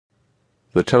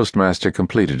The toastmaster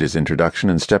completed his introduction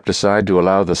and stepped aside to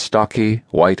allow the stocky,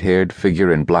 white-haired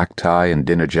figure in black tie and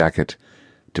dinner jacket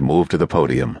to move to the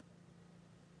podium.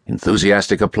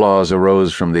 Enthusiastic applause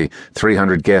arose from the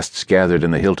 300 guests gathered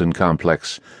in the Hilton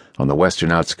complex on the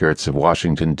western outskirts of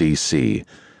Washington, D.C.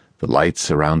 The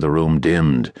lights around the room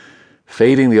dimmed,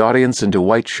 fading the audience into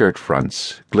white shirt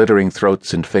fronts, glittering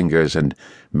throats and fingers, and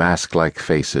mask-like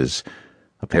faces.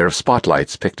 A pair of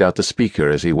spotlights picked out the speaker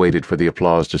as he waited for the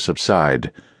applause to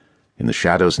subside. In the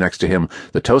shadows next to him,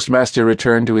 the toastmaster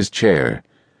returned to his chair.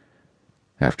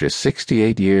 After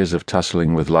 68 years of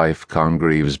tussling with life,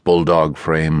 Congreve's bulldog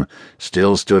frame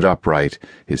still stood upright,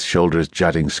 his shoulders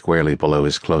jutting squarely below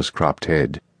his close-cropped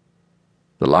head.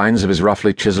 The lines of his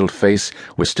roughly chiseled face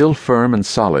were still firm and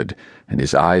solid, and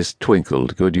his eyes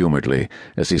twinkled good-humoredly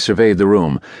as he surveyed the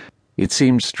room. It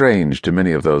seemed strange to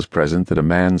many of those present that a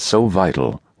man so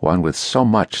vital, one with so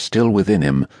much still within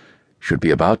him, should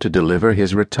be about to deliver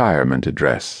his retirement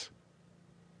address.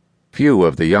 Few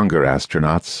of the younger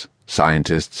astronauts,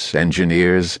 scientists,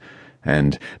 engineers,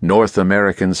 and North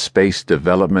American Space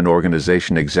Development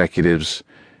Organization executives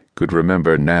could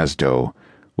remember NASDO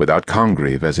without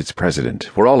Congreve as its president.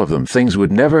 For all of them, things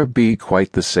would never be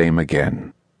quite the same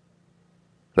again.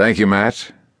 "Thank you,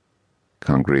 Matt,"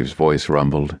 Congreve's voice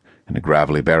rumbled, in a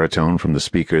gravelly baritone from the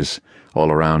speakers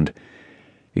all around.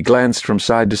 He glanced from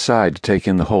side to side to take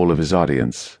in the whole of his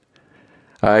audience.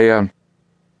 I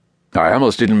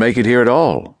almost didn't make it here at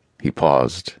all." He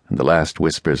paused, and the last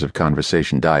whispers of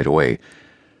conversation died away.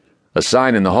 "A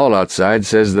sign in the hall outside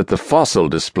says that the fossil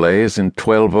display is in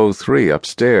 1203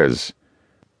 upstairs."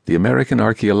 The American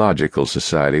Archaeological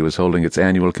Society was holding its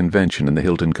annual convention in the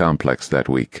Hilton complex that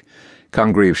week.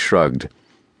 Congreve shrugged.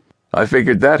 "I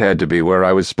figured that had to be where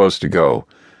I was supposed to go.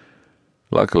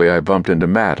 Luckily, I bumped into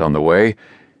Matt on the way,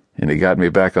 and he got me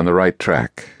back on the right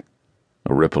track."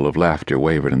 A ripple of laughter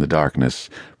wavered in the darkness,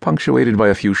 punctuated by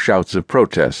a few shouts of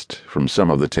protest from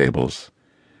some of the tables.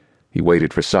 He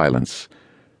waited for silence,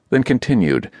 then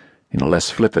continued in a less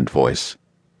flippant voice.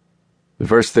 "The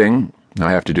first thing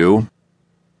I have to do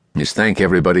is thank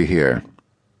everybody here,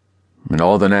 and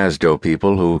all the NASDO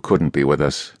people who couldn't be with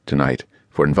us tonight,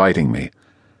 for inviting me.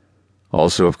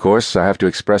 Also, of course, I have to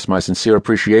express my sincere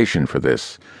appreciation for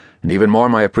this, and even more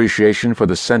my appreciation for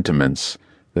the sentiments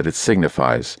that it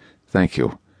signifies. Thank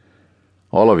you.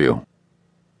 All of you."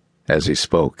 As he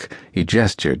spoke, he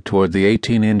gestured toward the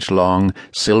 18-inch-long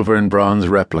silver and bronze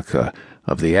replica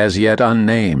of the as-yet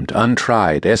unnamed,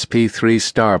 untried SP-3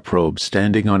 star probe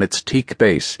standing on its teak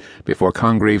base before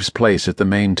Congreve's place at the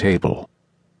main table.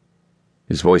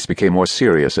 His voice became more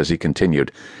serious as he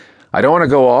continued. "I don't want to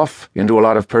go off into a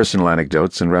lot of personal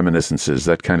anecdotes and reminiscences.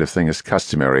 That kind of thing is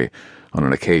customary on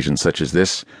an occasion such as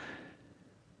this.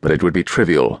 But it would be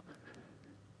trivial,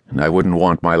 and I wouldn't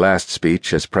want my last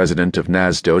speech as president of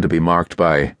NASDO to be marked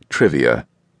by trivia.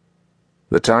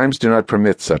 The times do not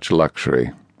permit such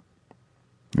luxury.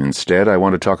 Instead, I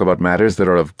want to talk about matters that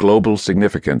are of global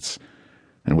significance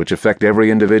and which affect every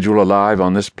individual alive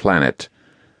on this planet,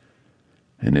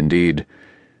 and indeed,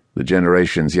 the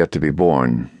generations yet to be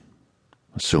born,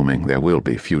 assuming there will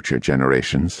be future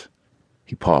generations."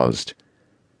 He paused.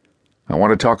 "I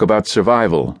want to talk about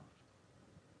survival.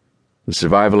 The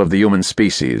survival of the human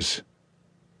species."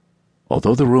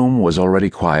 Although the room was already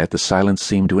quiet, the silence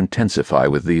seemed to intensify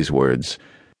with these words.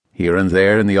 Here and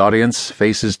there in the audience,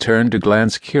 faces turned to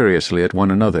glance curiously at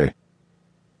one another.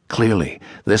 Clearly,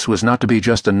 this was not to be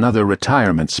just another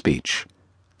retirement speech.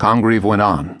 Congreve went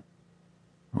on.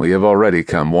 "We have already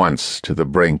come once to the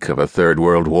brink of a third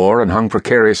world war and hung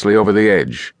precariously over the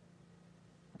edge.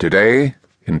 Today,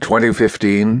 in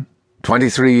 2015,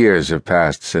 23 years have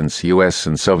passed since U.S.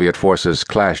 and Soviet forces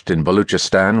clashed in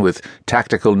Baluchistan with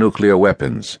tactical nuclear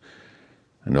weapons.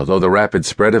 And although the rapid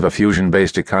spread of a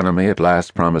fusion-based economy at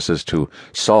last promises to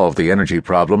solve the energy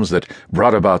problems that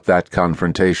brought about that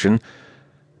confrontation,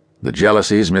 the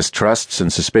jealousies, mistrusts,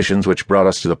 and suspicions which brought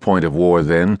us to the point of war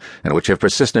then, and which have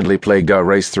persistently plagued our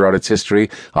race throughout its history,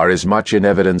 are as much in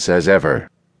evidence as ever.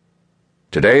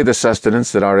 Today, the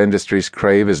sustenance that our industries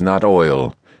crave is not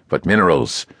oil, but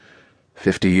minerals.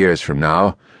 50 years from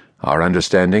now, our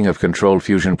understanding of controlled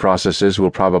fusion processes will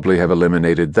probably have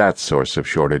eliminated that source of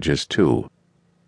shortages too.